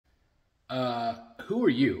Who are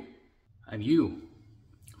you? I'm you.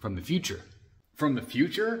 From the future. From the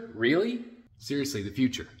future? Really? Seriously, the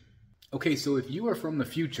future. Okay, so if you are from the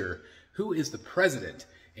future, who is the president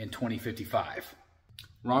in 2055?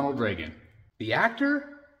 Ronald Reagan. The actor?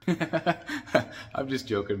 I'm just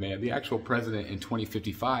joking, man. The actual president in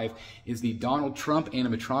 2055 is the Donald Trump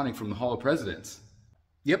animatronic from the Hall of Presidents.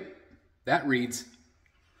 Yep, that reads.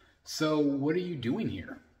 So what are you doing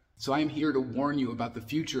here? So I am here to warn you about the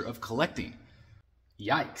future of collecting.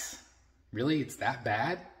 Yikes. Really? It's that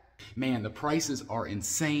bad? Man, the prices are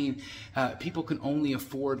insane. People can only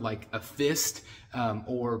afford like a fist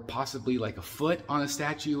or possibly like a foot on a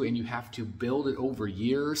statue, and you have to build it over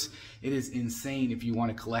years. It is insane if you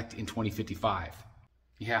want to collect in 2055.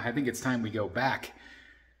 Yeah, I think it's time we go back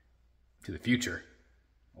to the future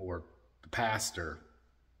or the past, or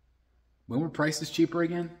when were prices cheaper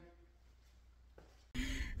again?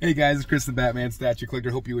 Hey guys, it's Chris the Batman Statue Collector.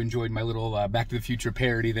 Hope you enjoyed my little Back to the Future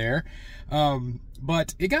parody there.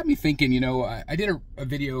 But it got me thinking, you know, I did a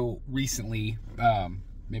video recently,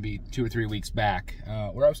 maybe 2 or 3 weeks back,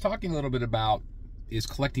 where I was talking a little bit about, is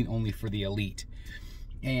collecting only for the elite?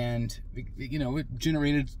 And, you know, it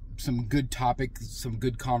generated some good topics, some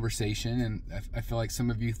good conversation, and I feel like some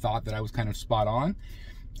of you thought that I was kind of spot on.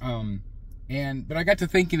 But I got to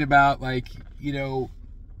thinking about, like, you know,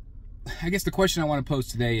 I guess the question I want to pose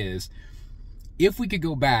today is, if we could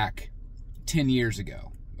go back 10 years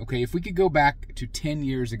ago, okay, if we could go back to 10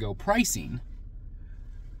 years ago pricing,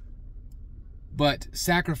 but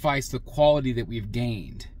sacrifice the quality that we've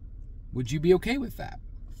gained, would you be okay with that?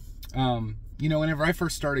 You know, whenever I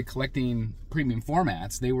first started collecting premium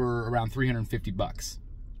formats, they were around 350 bucks,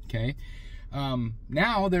 okay?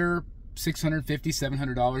 Now they're $650,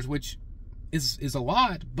 $700, which is a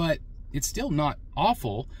lot, but it's still not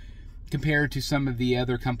awful compared to some of the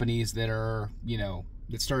other companies that are, you know,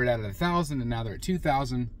 that started out at 1,000 and now they're at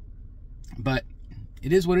 2,000. But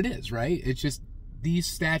it is what it is, right? It's just, these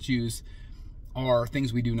statues are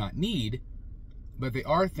things we do not need, but they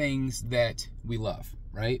are things that we love,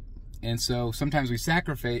 right? And so sometimes we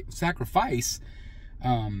sacrifice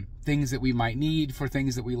things that we might need for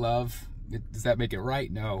things that we love. Does that make it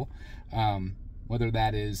right? No. Whether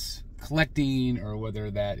that is collecting or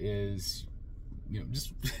whether that is, you know,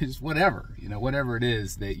 just whatever, you know, whatever it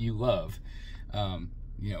is that you love.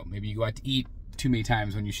 You know, maybe you go out to eat too many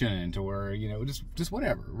times when you shouldn't, or, you know, just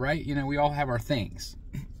whatever, right? You know, we all have our things,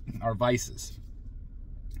 our vices,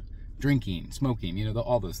 drinking, smoking, you know,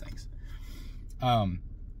 all those things.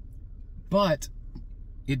 But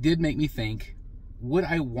it did make me think, would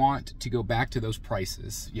I want to go back to those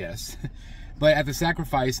prices? Yes. But at the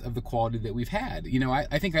sacrifice of the quality that we've had. You know,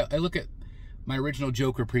 I think I look at my original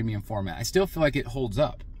Joker premium format. I still feel like it holds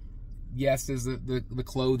up. Yes, there's the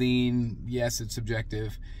clothing. Yes, it's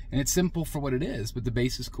subjective. And it's simple for what it is, but the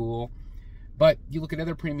base is cool. But you look at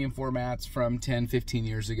other premium formats from 10, 15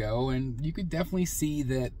 years ago, and you could definitely see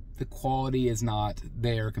that the quality is not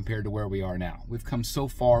there compared to where we are now. We've come so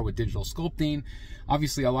far with digital sculpting.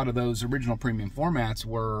 Obviously, a lot of those original premium formats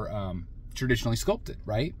were traditionally sculpted,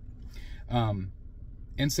 right? And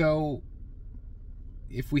so,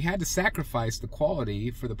 if we had to sacrifice the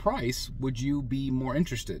quality for the price, would you be more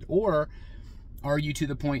interested? Or are you to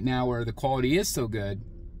the point now where the quality is so good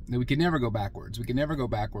that we can never go backwards? We can never go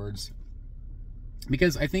backwards.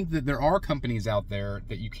 Because I think that there are companies out there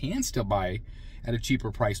that you can still buy at a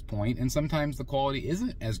cheaper price point, and sometimes the quality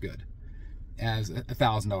isn't as good as a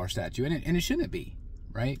 $1,000 statue, and it shouldn't be,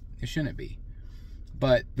 right? It shouldn't be.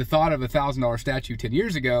 But the thought of a $1,000 statue 10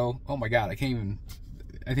 years ago, oh my God, I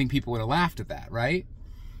think people would have laughed at that, right?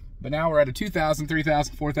 But now we're at a $2,000,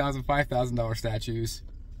 $3,000, $4,000, $5,000 statues,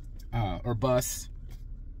 or busts.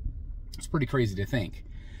 It's pretty crazy to think.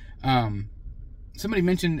 Somebody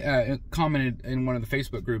mentioned, commented in one of the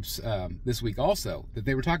Facebook groups this week also, that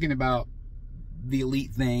they were talking about the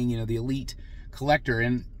elite thing, you know, the elite collector.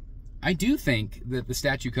 And I do think that the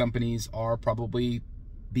statue companies are probably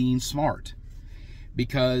being smart,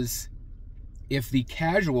 because if the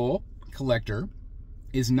casual collector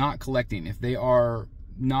is not collecting, if they are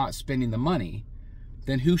not spending the money,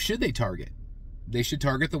 then who should they target? They should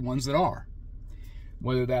target the ones that are.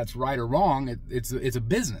 Whether that's right or wrong, it's a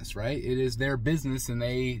business, right? It is their business, and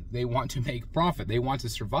they want to make profit. They want to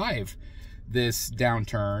survive this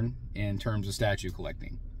downturn in terms of statue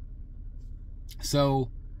collecting. So,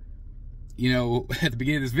 you know, at the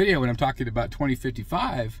beginning of this video, when I'm talking about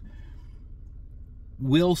 2055,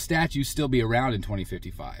 will statues still be around in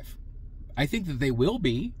 2055? I think that they will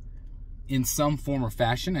be in some form or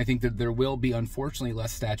fashion. I think that there will be, unfortunately,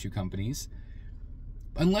 less statue companies,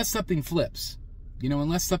 unless something flips. You know,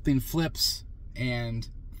 unless something flips and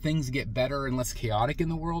things get better and less chaotic in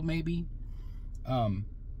the world, maybe.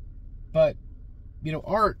 But, you know,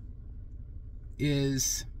 art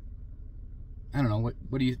is, I don't know,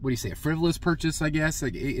 what do you say, a frivolous purchase, I guess?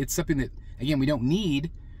 Like, it's something that, again, we don't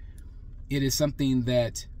need. It is something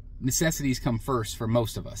that necessities come first for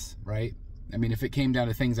most of us, right? I mean, if it came down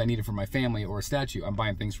to things I needed for my family or a statue, I'm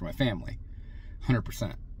buying things for my family,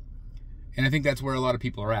 100%. And I think that's where a lot of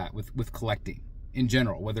people are at with collecting in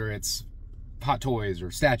general, whether it's hot toys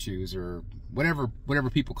or statues or whatever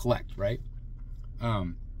people collect, right?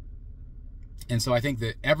 And so I think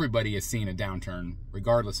that everybody is seeing a downturn,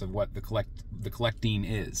 regardless of what the collecting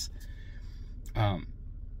is.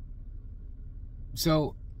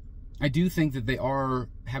 So I do think that they are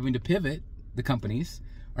having to pivot. The companies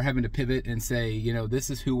are having to pivot and say, you know, this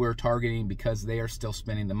is who we're targeting because they are still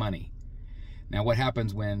spending the money. Now, what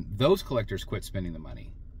happens when those collectors quit spending the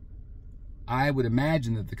money? I would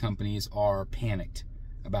imagine that the companies are panicked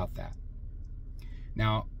about that.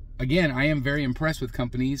 Now, again, I am very impressed with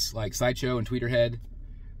companies like Sideshow and Tweeterhead,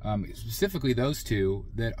 specifically those two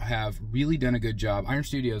that have really done a good job. Iron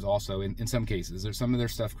Studios also, in some cases. There's some of their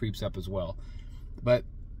stuff creeps up as well. But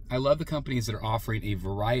I love the companies that are offering a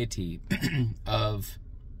variety of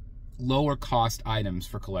lower cost items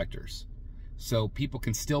for collectors, so people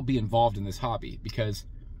can still be involved in this hobby, because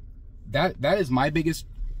that is my biggest,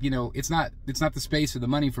 you know, it's not the space or the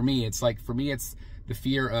money for me. It's like, for me, it's the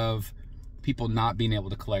fear of people not being able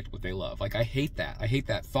to collect what they love. Like, I hate that. I hate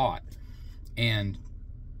that thought. And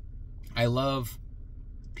I love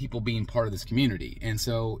people being part of this community. And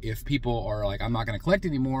so if people are like, I'm not going to collect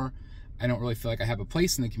anymore, I don't really feel like I have a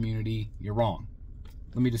place in the community, you're wrong.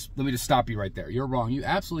 Let me just stop you right there. You're wrong. You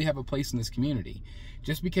absolutely have a place in this community.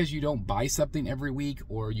 Just because you don't buy something every week,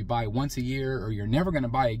 or you buy once a year, or you're never going to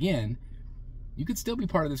buy again, you could still be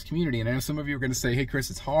part of this community. And I know some of you are going to say, hey, Chris,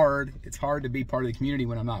 it's hard to be part of the community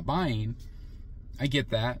when I'm not buying. I get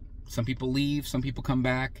that. Some people leave, some people come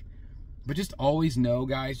back. But just always know,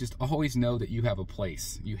 guys, just always know that you have a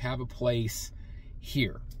place. You have a place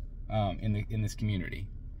here in this community.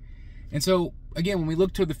 And so, again, when we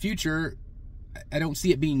look to the future, I don't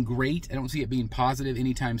see it being great. I don't see it being positive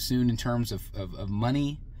anytime soon in terms of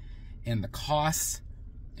money and the costs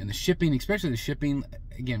and the shipping, especially the shipping.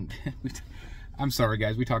 Again, I'm sorry,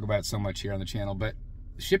 guys, we talk about it so much here on the channel, but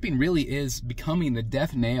shipping really is becoming the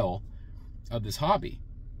death nail of this hobby.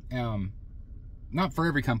 Not for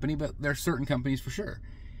every company, but there are certain companies for sure.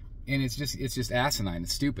 And it's just asinine.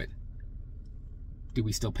 It's stupid. Do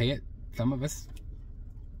we still pay it? Some of us.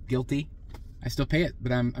 Guilty. I still pay it,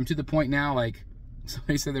 but I'm to the point now, like,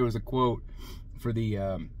 somebody said there was a quote for the,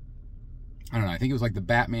 I don't know, I think it was like the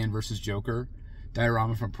Batman versus Joker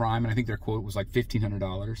diorama from Prime, and I think their quote was like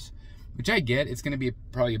 $1,500, which I get. It's going to be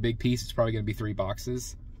probably a big piece. It's probably going to be 3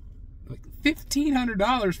 boxes. Like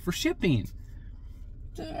 $1,500 for shipping.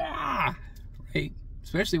 Right?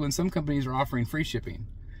 Especially when some companies are offering free shipping.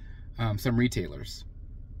 Some retailers.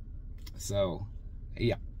 So,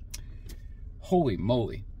 yeah. Holy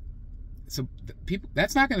moly. So people,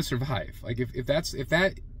 that's not going to survive. Like, if that's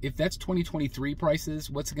 2023 prices,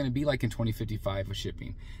 what's it going to be like in 2055 with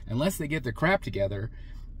shipping? Unless they get their crap together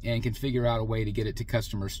and can figure out a way to get it to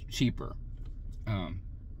customers cheaper.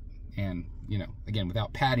 And, you know, again,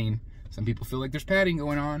 without padding, some people feel like there's padding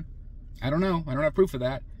going on. I don't know. I don't have proof of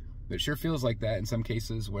that, but it sure feels like that in some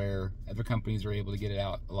cases where other companies are able to get it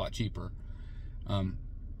out a lot cheaper.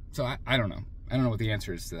 So I don't know. I don't know what the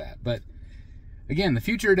answer is to that, but again, the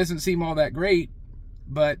future doesn't seem all that great,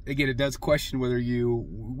 but again, it does question whether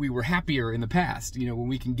we were happier in the past, you know, when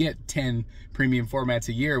we can get 10 premium formats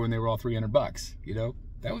a year when they were all $300, you know,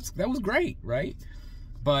 that was great, right?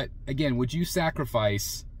 But again, would you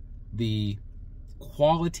sacrifice the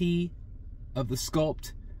quality of the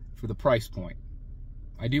sculpt for the price point?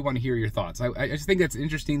 I do want to hear your thoughts. I just think that's an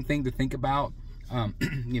interesting thing to think about.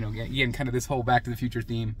 You know, again, kind of this whole Back to the Future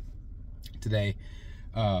theme today.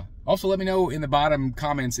 Also, let me know in the bottom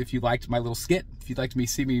comments if you liked my little skit, if you'd like to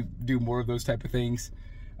see me do more of those type of things.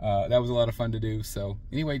 That was a lot of fun to do. So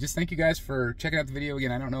anyway, just thank you guys for checking out the video.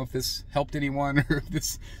 Again, I don't know if this helped anyone or if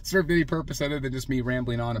this served any purpose other than just me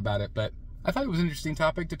rambling on about it, but I thought it was an interesting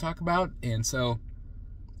topic to talk about, and so,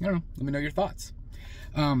 I don't know, let me know your thoughts.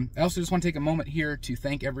 I also just want to take a moment here to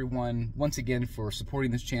thank everyone once again for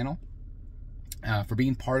supporting this channel. For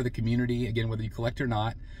being part of the community, again, whether you collect or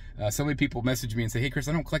not. So many people message me and say, hey, Chris,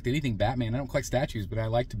 I don't collect anything Batman. I don't collect statues, but I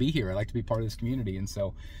like to be here. I like to be part of this community. And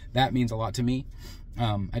so that means a lot to me.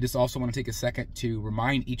 I just also want to take a second to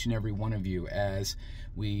remind each and every one of you as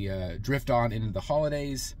we drift on into the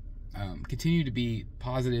holidays. Continue to be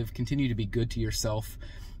positive. Continue to be good to yourself.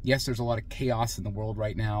 Yes, there's a lot of chaos in the world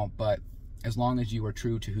right now, but as long as you are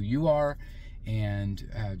true to who you are, and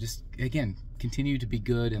just, again, continue to be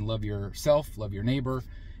good and love yourself, love your neighbor,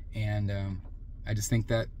 and I just think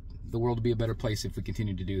that the world will be a better place if we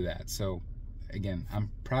continue to do that. So again,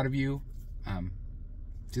 I'm proud of you.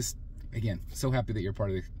 Just, again, so happy that you're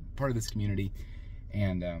part of this community,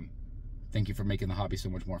 and thank you for making the hobby so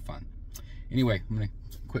much more fun. Anyway, I'm gonna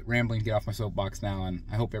quit rambling, get off my soapbox now, and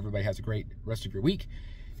I hope everybody has a great rest of your week,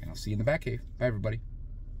 and I'll see you in the Bat Cave. Bye, everybody.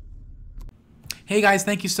 Hey guys,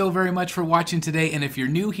 thank you so very much for watching today, and if you're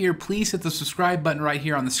new here, please hit the subscribe button right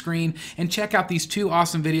here on the screen and check out these 2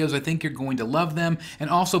 awesome videos. I think you're going to love them. And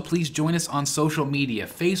also please join us on social media,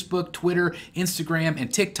 Facebook, Twitter, Instagram,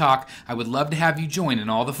 and TikTok. I would love to have you join in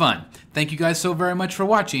all the fun. Thank you guys so very much for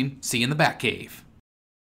watching. See you in the Bat Cave.